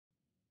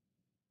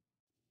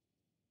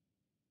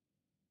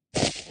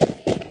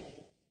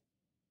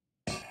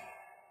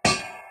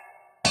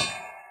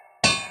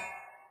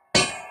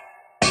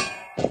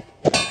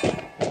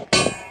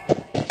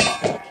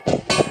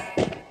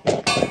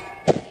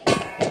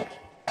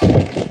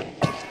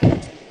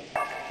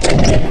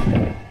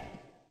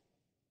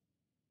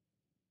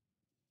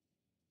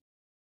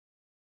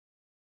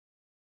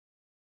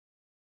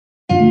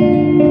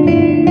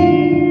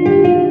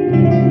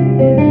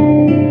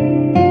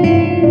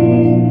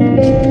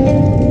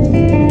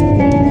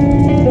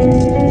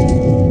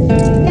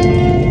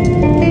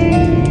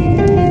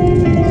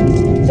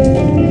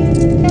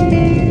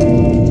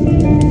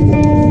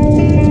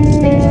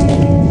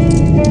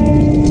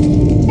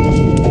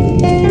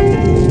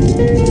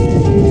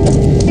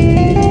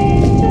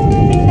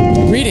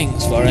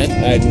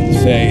I'd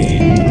say...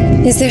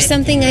 Is there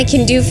something I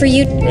can do for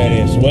you?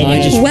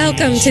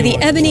 Welcome to the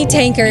Ebony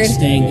Tankard.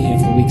 Staying here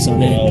for weeks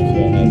on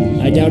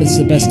end. I doubt it's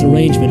the best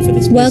arrangement for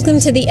this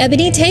Welcome to the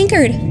Ebony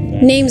Tankard.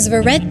 Name's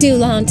Verette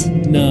Dulant.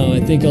 No,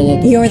 I think I'll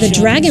open You're the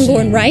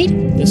Dragonborn, right?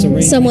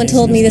 Someone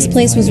told me this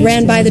place was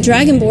ran by the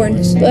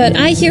Dragonborn, but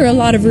I hear a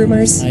lot of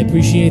rumors. I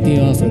appreciate the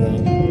offer, though.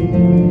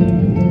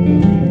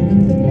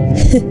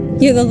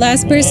 You're the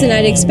last person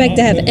I'd expect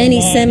to have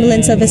any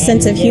semblance of a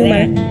sense of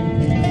humor.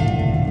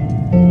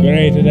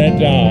 Greeted at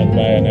dawn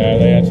by an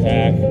early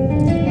attack.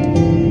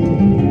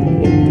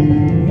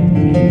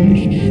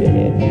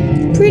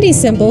 Pretty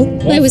simple.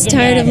 I was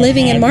tired of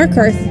living in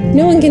Markarth.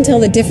 No one can tell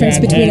the difference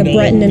between a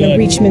Breton and a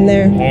Reachman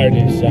there.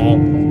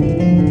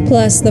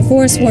 Plus, the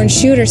Forsworn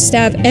shooters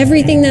stab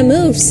everything that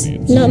moves.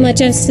 Not much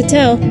else to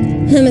tell.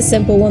 I'm a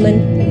simple woman.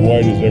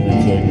 Why does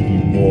everything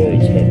with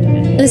yours have to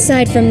be...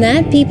 Aside from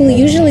that, people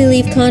usually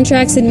leave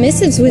contracts and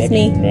missives with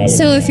me.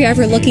 So if you're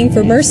ever looking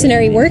for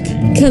mercenary work,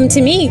 come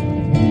to me.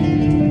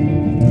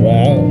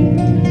 Well,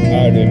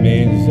 hardly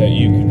means that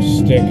you can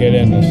stick it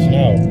in the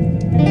snow.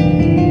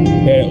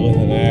 Hit it with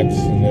an axe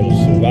and it'll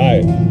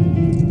survive.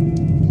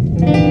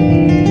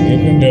 You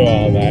can do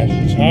all that.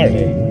 It's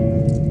hardy.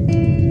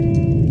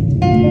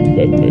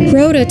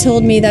 Rhoda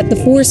told me that the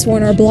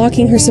Forsworn are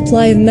blocking her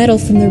supply of metal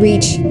from the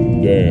Reach.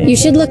 Damn. You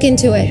should look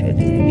into it.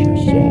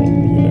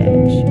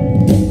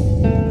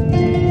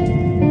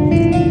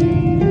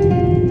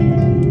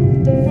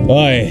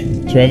 Oi,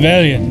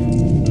 Trevelyan.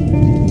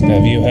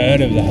 Have you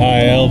heard of the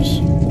High Elves?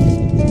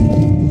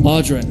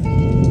 Audrin,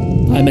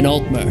 I'm an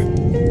Altmer.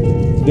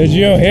 Did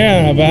you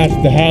hear about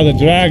how the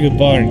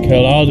Dragonborn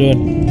killed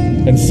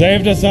Alduin and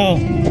saved us all?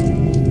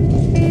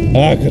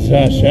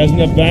 Akatosh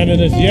hasn't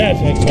abandoned us yet,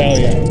 I tell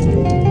you.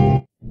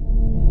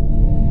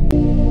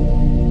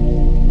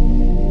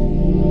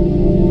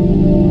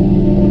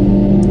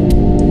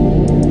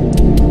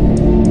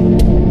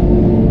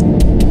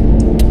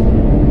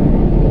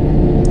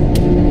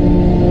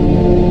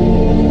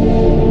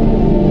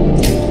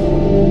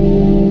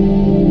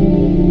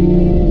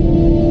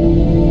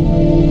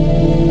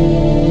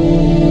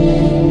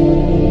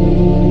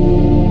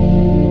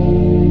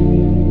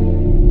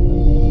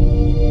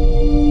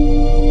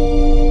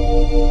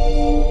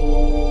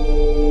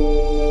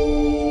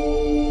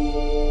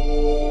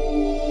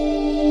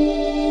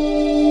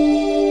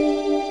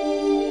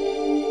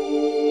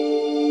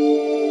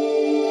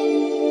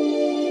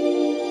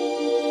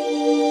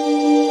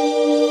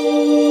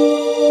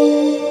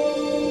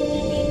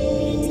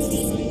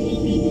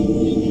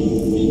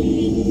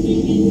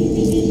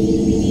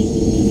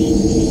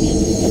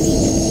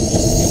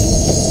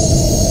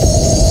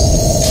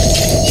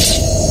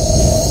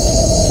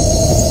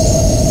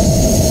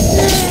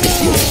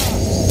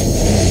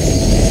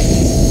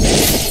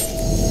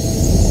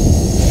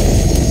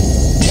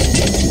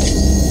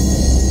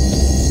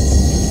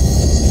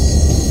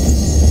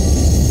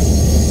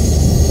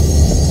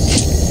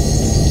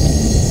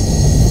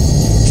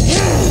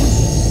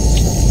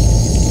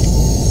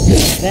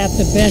 That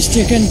the best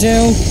you can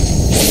do?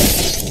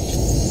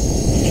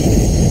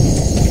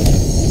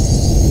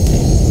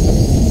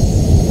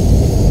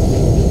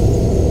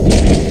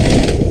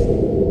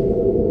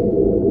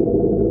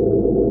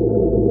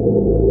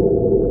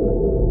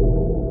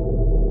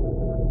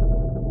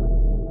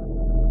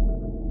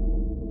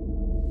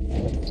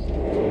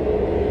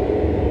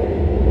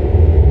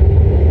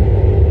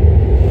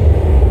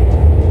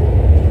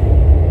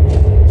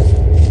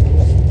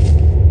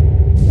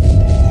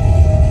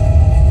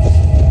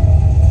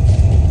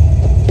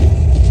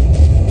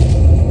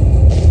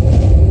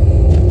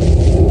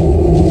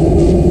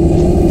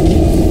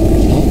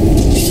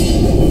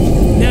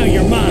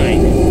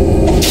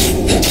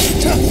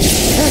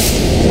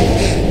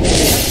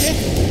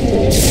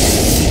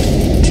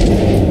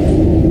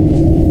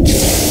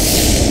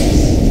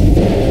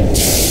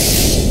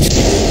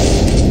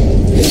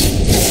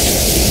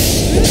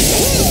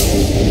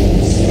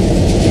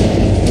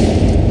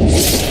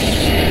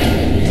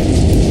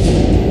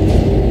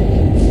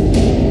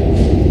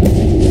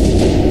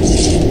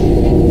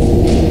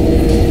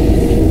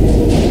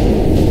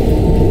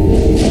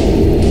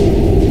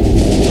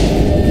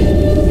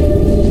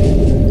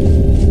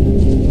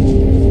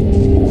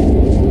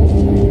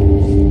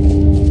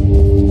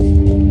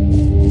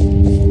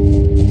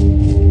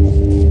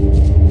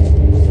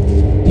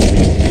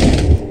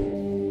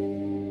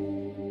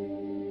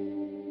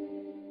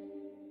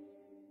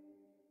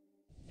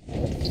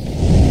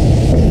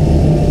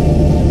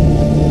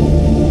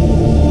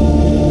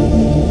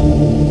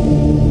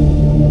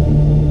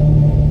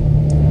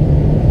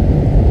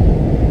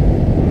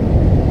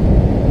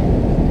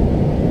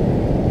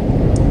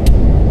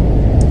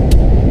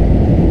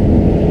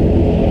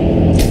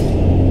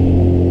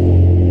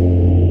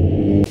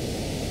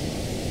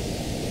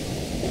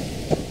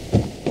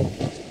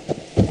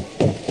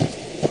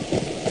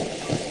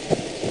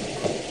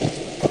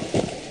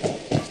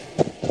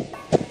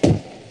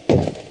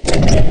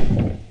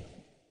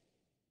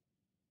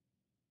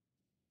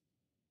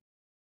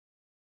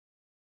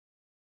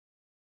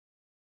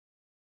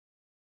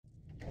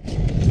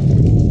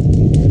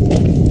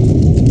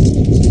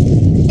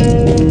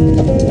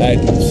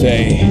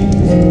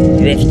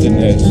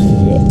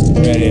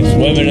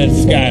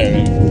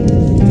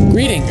 Skyrim.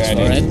 Greetings, And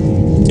Fred.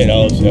 it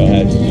also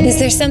has Is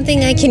there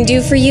something I can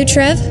do for you,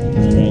 Trev?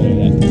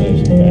 that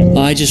place effect.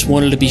 I just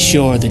wanted to be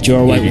sure that you're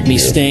alright with me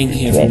staying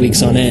here for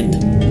weeks on end.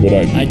 But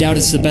I doubt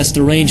it's the best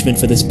arrangement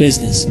for this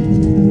business.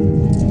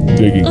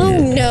 digging Oh,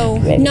 here. no,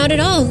 not at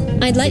all.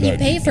 I'd let you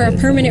pay for a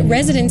permanent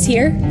residence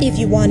here, if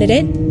you wanted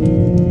it.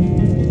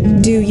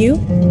 Do you?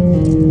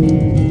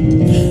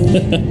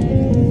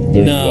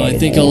 No, I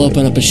think I'll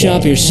open up a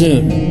shop here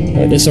soon.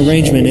 This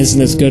arrangement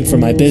isn't as good for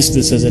my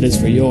business as it is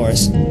for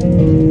yours.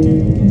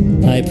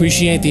 I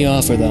appreciate the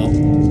offer, though.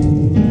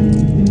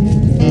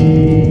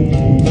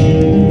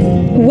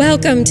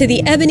 Welcome to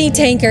the Ebony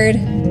Tankard.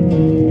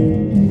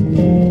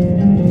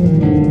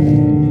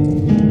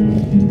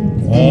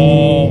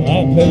 Oh,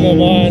 up in the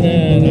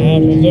morning,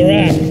 out of the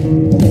rack.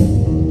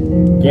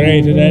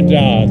 Greeted at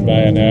dawn by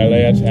an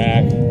early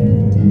attack.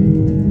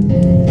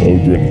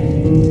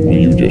 Odrin, will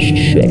you just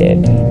shut up?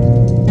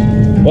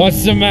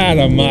 What's the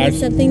matter, Mark?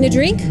 Something to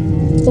drink?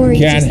 Or are you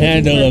Can't just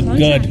looking handle a for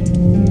contract?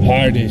 good,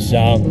 hearty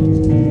song.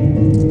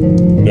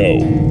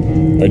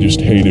 No. I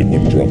just hate it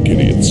when drunk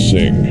idiots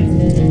sing.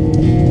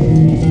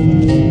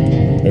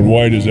 And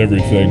why does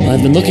everything...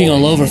 I've been looking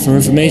all over for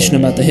information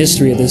about the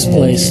history of this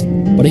place,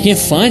 but I can't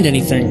find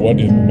anything. What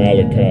in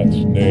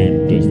Malakat's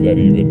name does that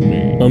even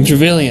mean? I'm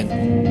Trevelyan.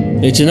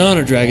 It's an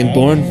honor,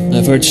 Dragonborn.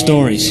 I've heard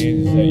stories.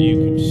 Means that you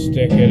can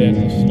stick it in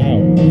the snow.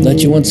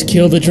 That you once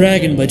killed a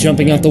dragon by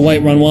jumping off the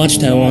Whiterun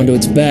watchtower onto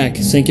its back,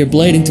 sank your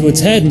blade into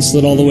its head and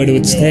slid all the way to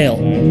its tail.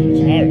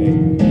 It's hardy.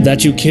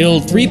 That you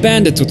killed 3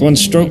 bandits with one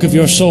stroke of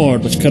your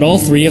sword, which cut all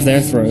 3 of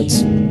their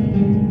throats.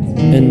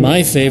 And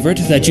my favorite,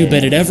 that you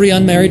bedded every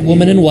unmarried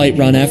woman in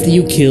Whiterun after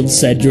you killed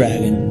said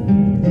dragon.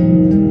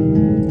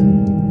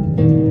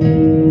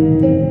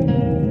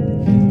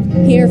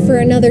 Here for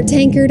another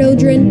tankard,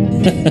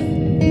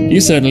 Odrin? You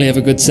certainly have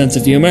a good sense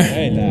of humor.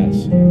 Hey,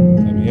 lass.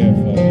 I'm here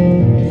for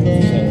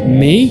something.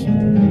 Me?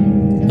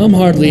 I'm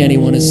hardly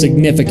anyone as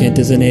significant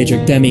as an Aedric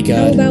How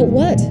demigod. about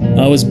what?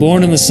 I was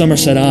born in the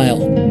Somerset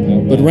Isle,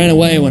 but ran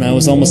away when I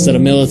was almost at a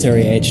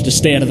military age to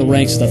stay out of the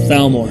ranks of the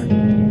Thalmor.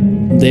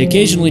 They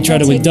occasionally try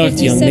to Take induct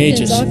 50 young seconds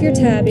mages. off your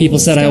tab if People you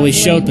said I stop always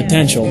right showed now.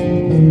 potential.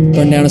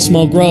 Burned down a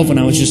small grove when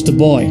I was just a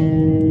boy.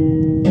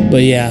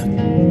 But yeah,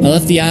 I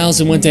left the Isles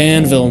and went to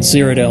Anvil in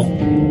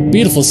Cyrodiil.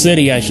 Beautiful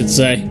city, I should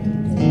say.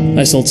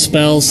 I sold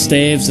spells,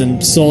 staves,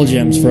 and soul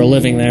gems for a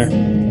living there.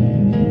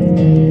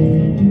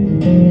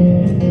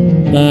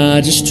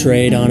 Just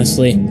trade,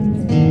 honestly.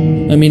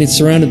 I mean, it's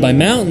surrounded by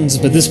mountains,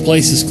 but this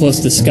place is close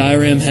to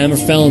Skyrim,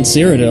 Hammerfell, and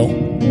Cyrodiil.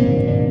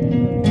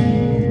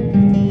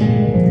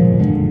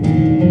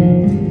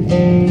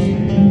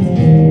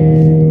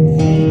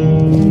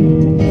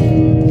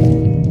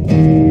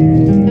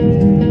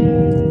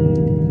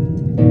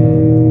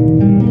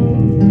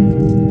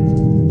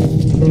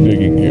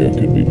 Digging here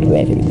could be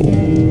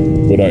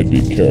profitable, but I'd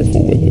be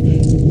careful with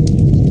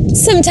it.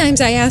 Sometimes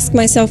I ask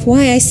myself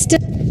why I still...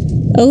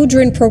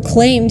 Odrin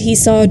proclaimed he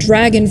saw a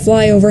dragon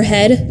fly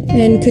overhead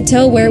and could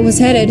tell where it was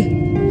headed.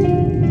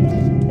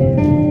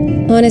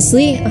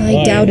 Honestly,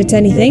 I doubt it's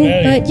anything,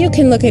 but you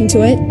can look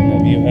into it.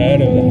 Have you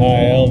heard of the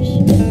High Elves?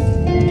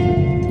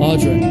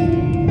 Audrey,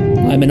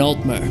 I'm an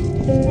Altmer.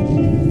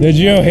 Did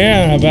you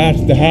hear about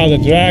how the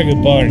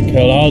Dragonborn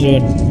killed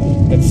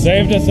Alduin and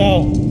saved us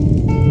all?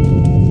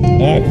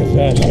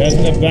 Because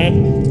shouldn't have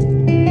been.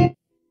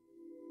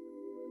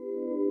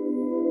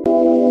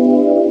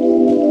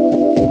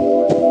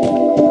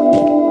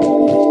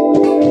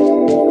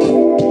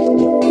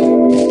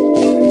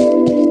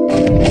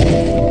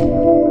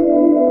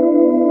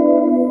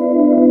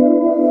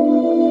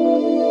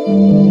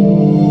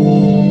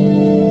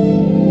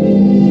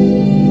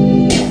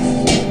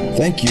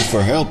 Thank you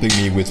for helping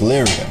me with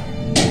Lyria.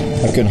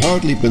 I can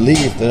hardly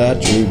believe that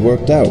actually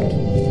worked out.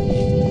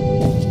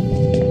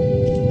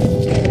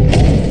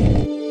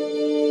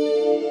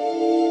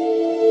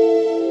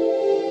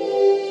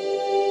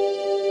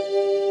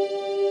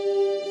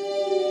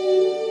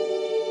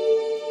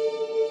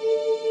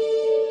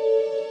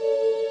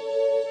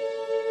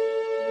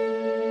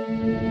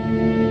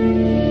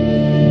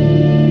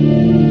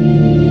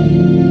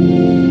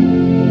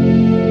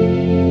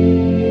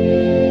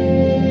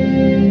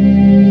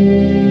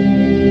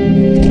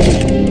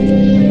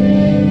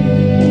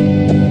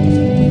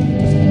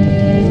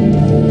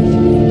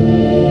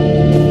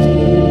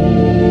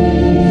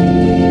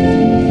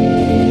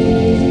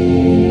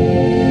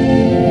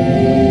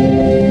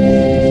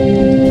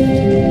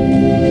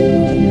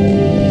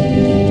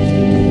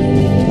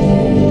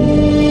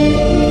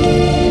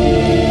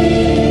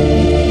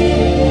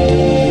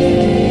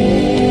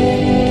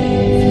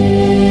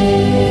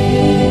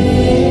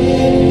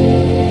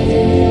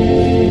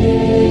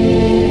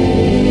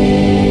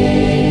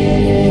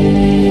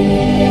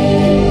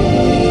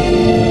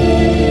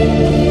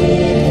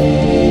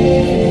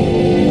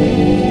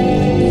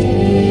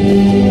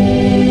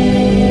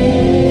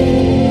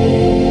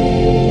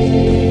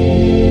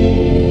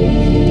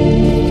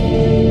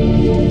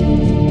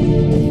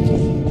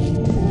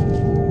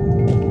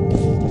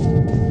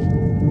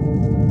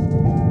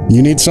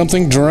 You need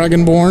something,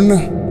 Dragonborn?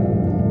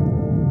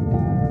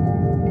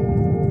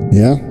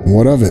 Yeah,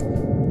 what of it?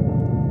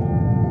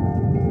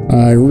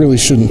 I really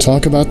shouldn't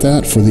talk about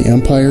that for the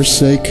Empire's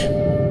sake.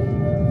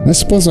 I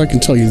suppose I can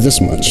tell you this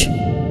much.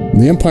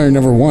 The Empire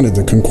never wanted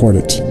the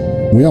Concordat.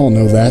 We all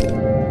know that.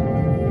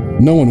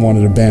 No one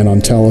wanted a ban on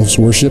Talos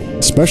worship,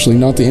 especially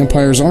not the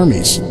Empire's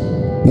armies.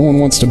 No one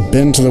wants to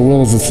bend to the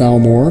will of the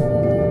Thalmor.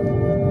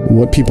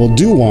 What people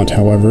do want,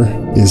 however,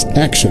 is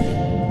action.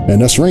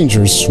 And us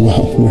Rangers,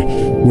 well,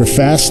 we're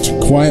fast,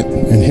 quiet,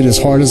 and hit as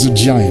hard as a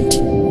giant.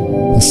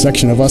 A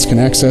section of us can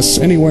access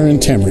anywhere in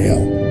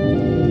Tamriel.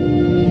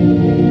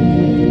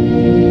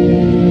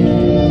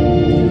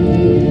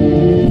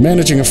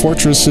 Managing a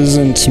fortress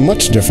isn't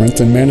much different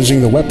than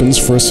managing the weapons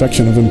for a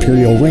section of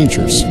Imperial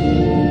Rangers.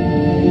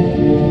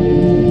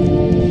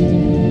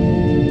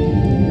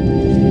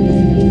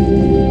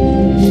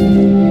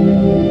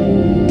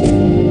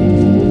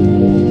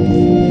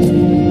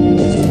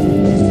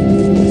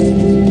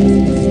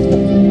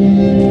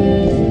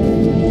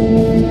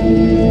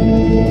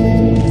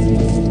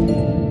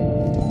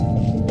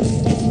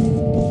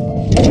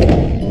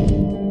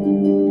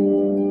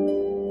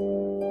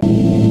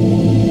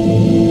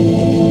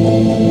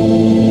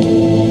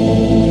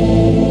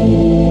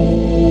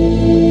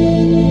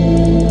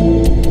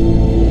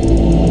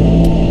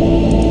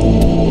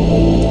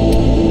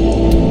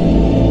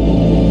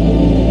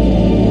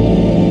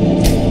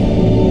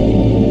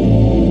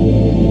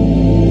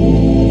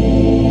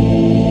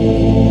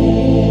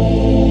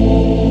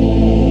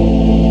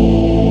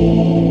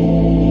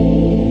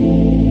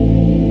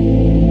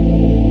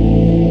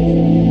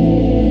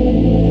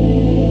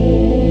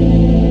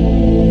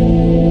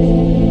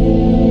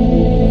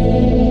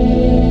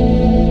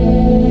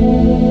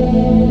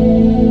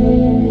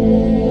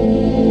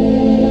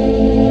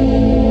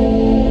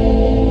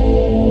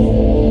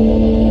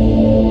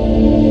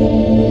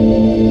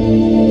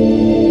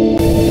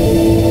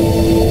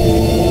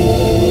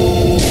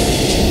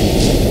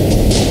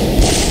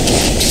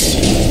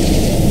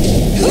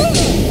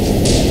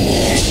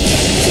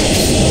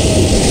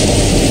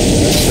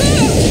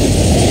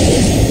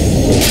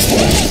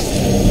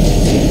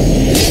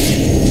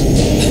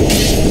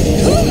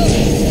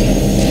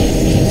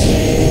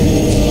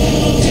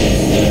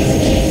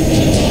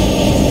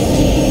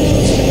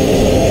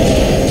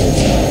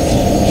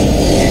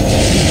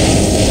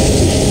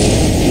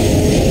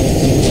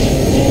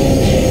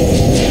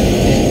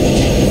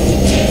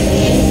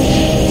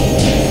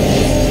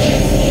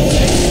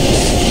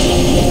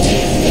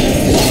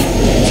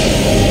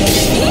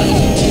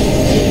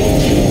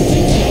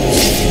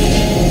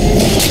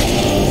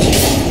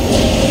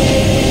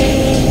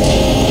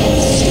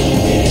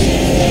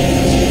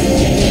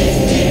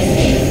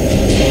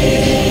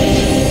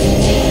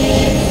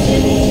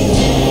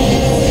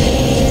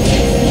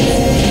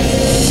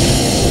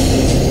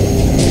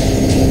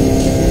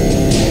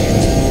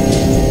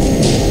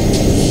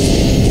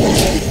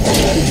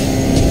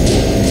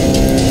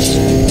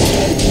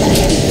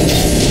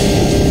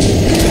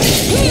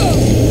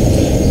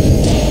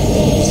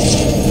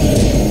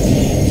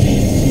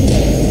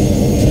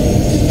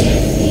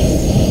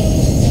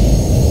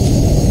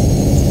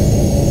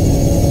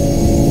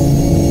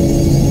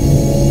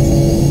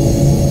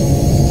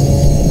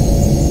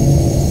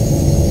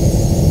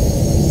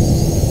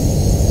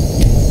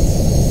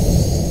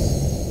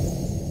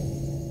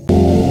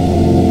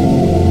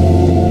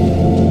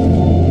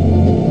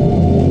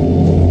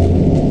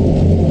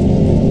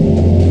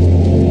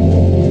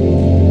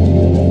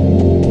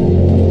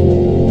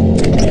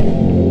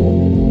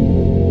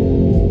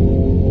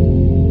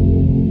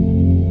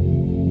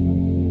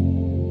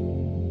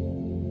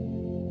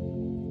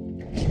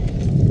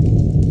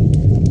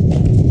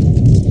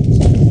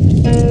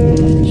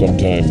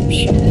 Sometimes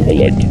I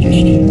like to just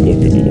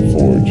look into the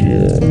forge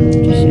here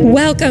to see.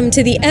 Welcome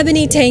to the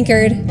Ebony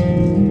Tankard.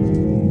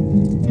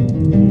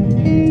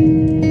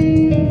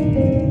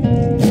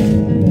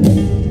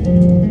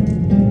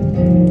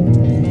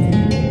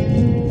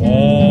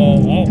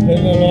 Up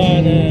in the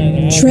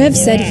morning. Trev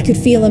said he could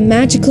feel a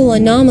magical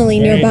anomaly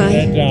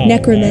nearby.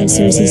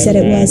 Necromancers, he said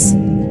it was.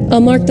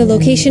 I'll mark the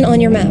location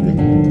on your map.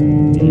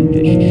 You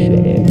just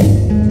shut up.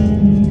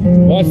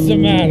 What's the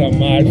matter,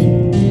 Mud?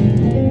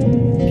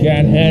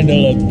 Can't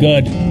handle a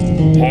good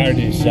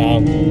party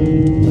song.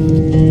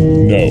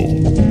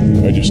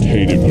 No, I just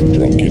hate it when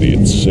drunk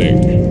idiots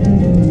sing.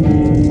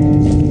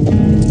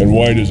 And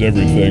why does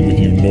everything with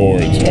you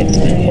Nords have to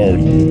be hard?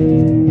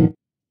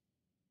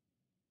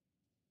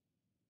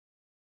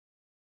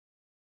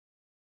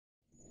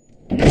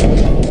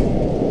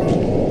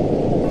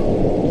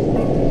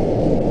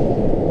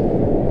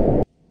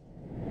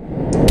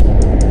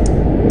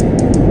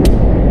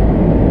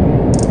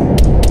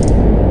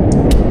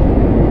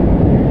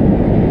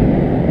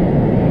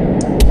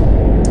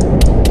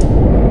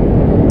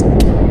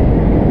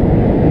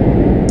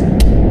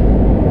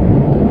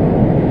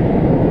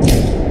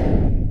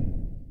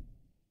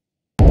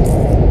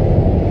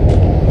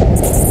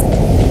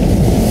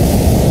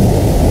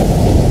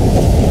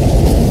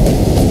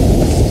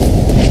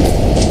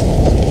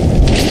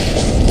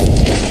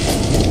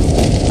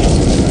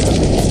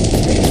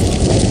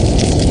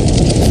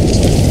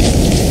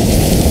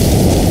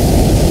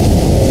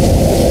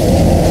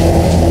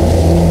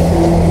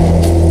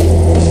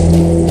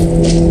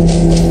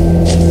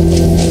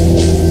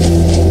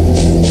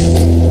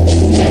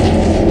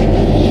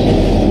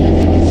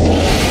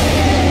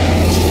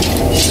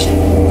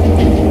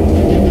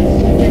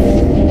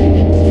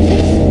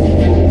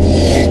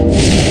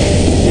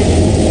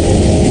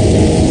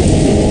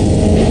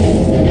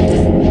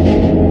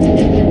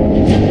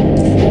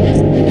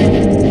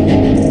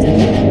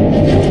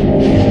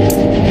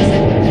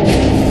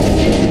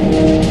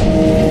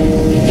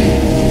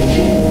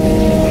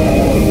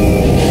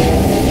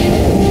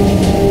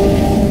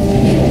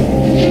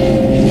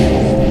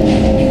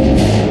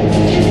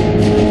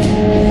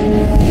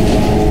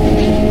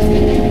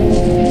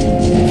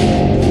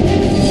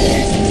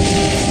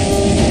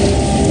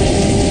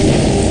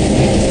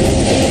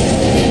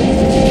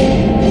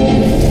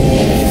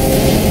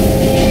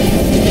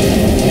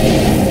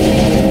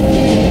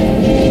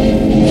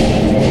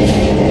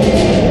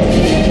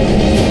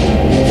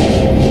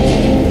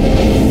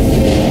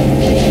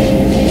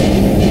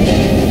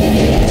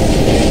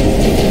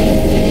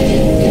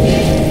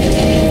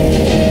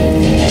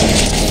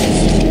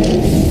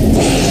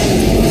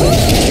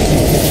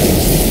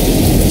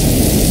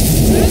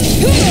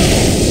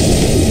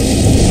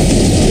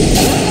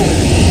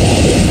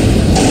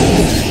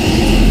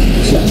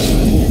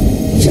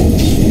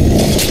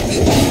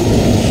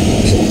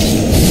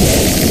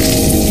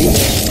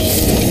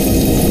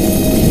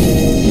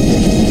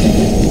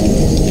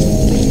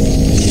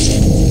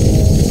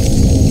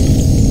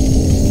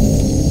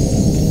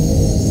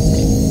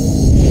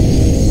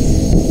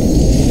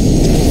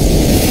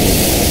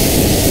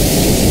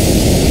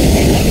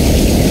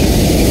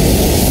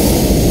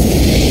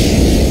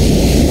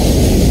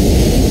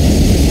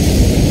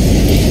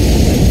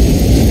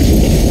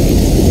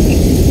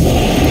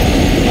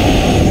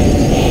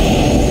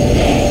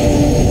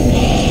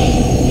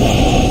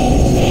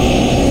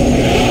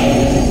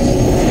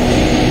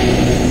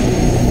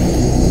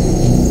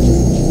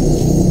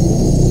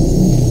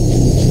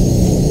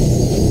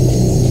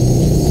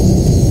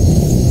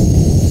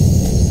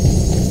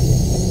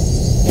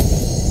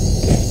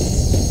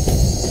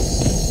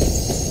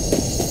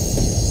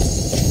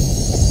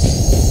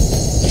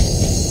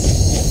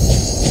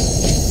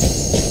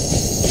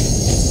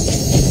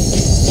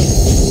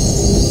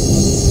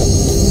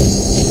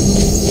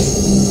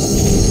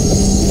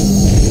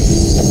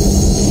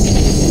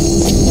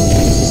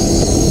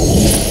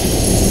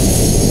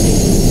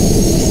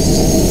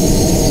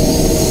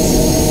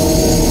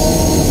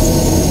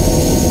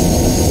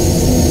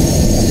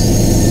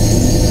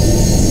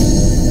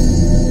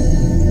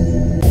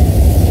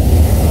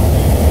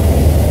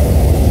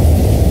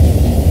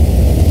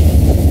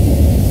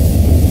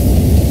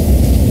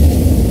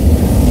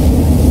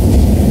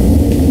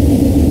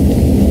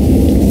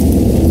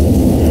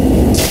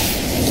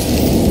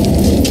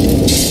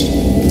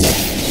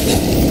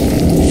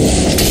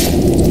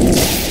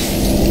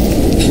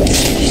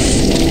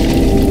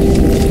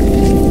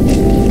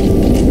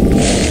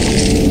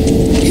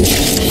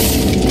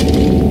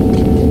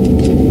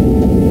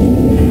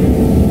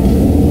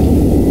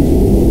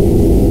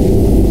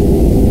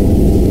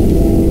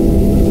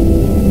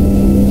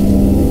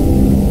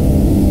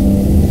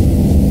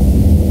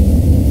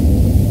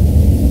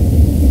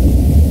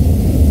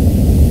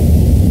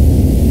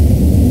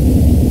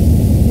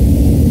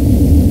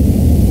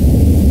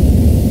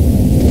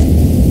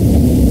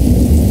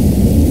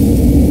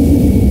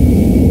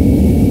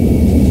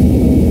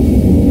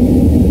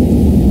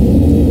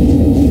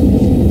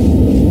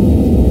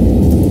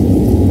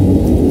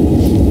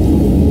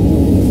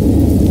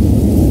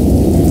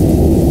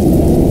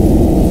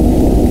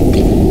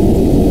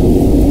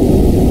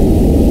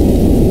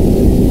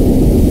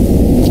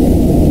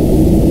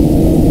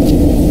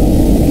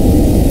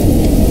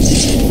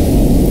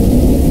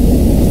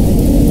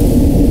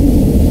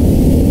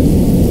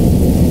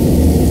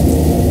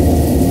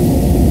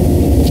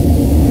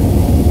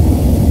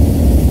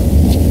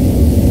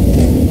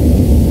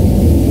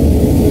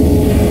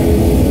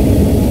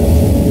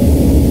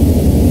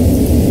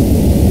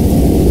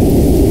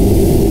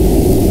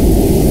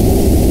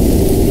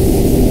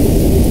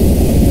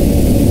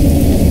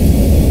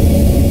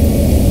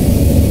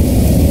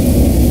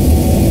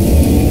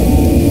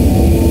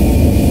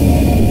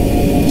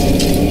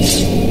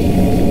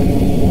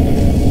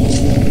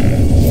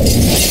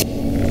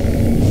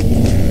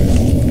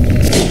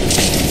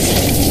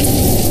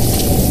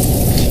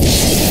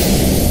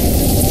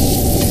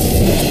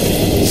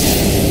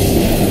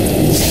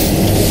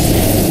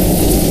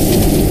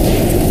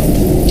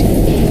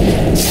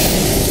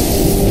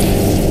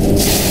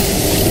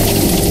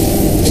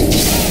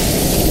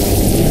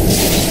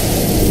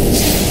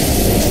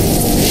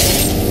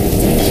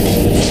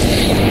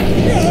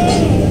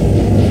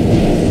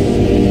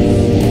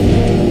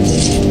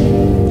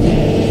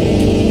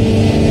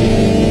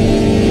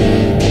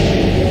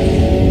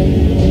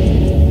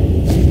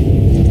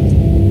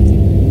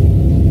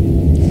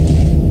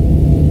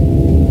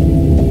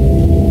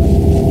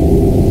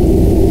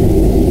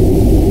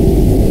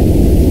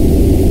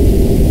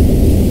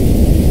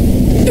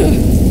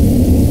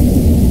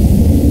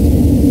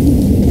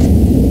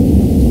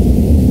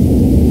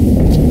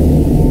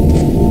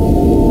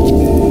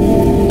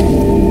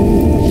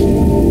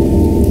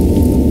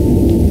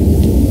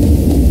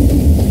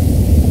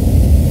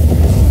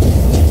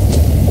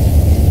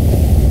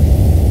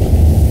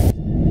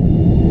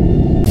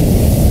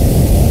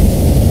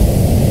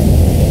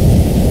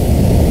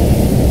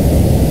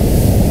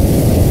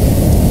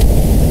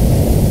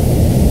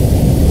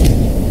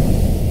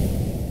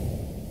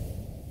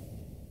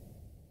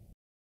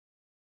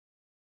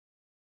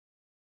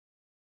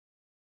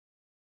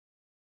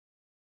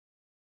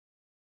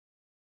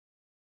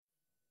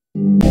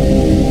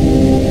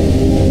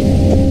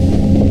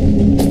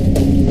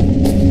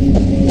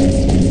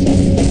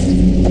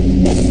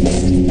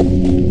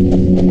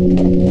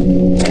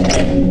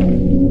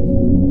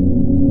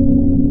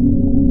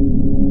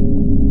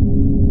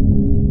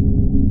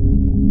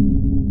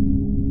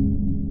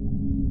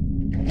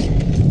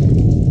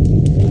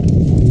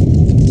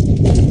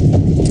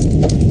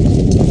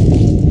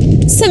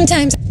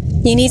 Sometimes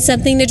you need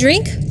something to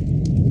drink?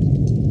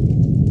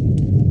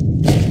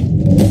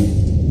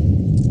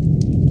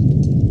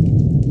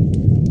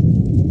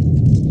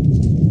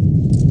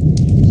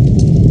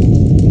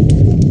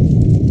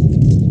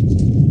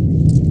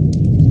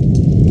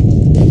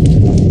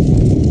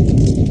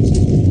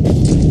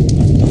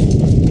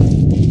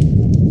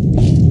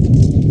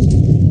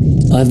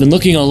 I've been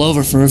looking all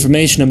over for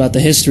information about the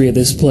history of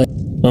this place.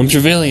 I'm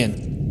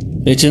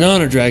Trevelyan. It's an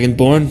honor,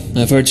 Dragonborn.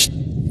 I've heard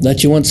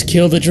that you once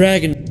killed a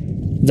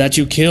dragon, that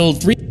you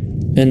killed 3,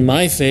 and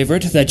my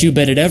favorite, that you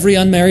bedded every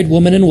unmarried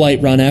woman in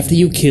Whiterun after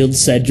you killed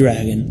said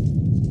dragon.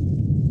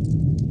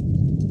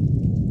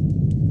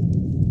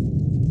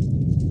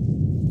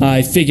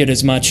 I figured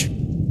as much.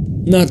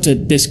 Not to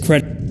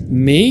discredit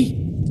me.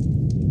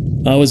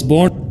 I was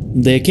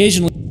born, they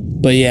occasionally,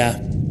 but yeah,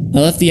 I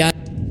left the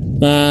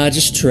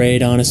just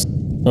trade, honest.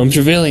 I'm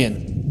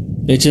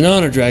Trevelyan. It's an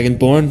honor,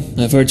 Dragonborn.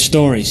 I've heard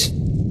stories.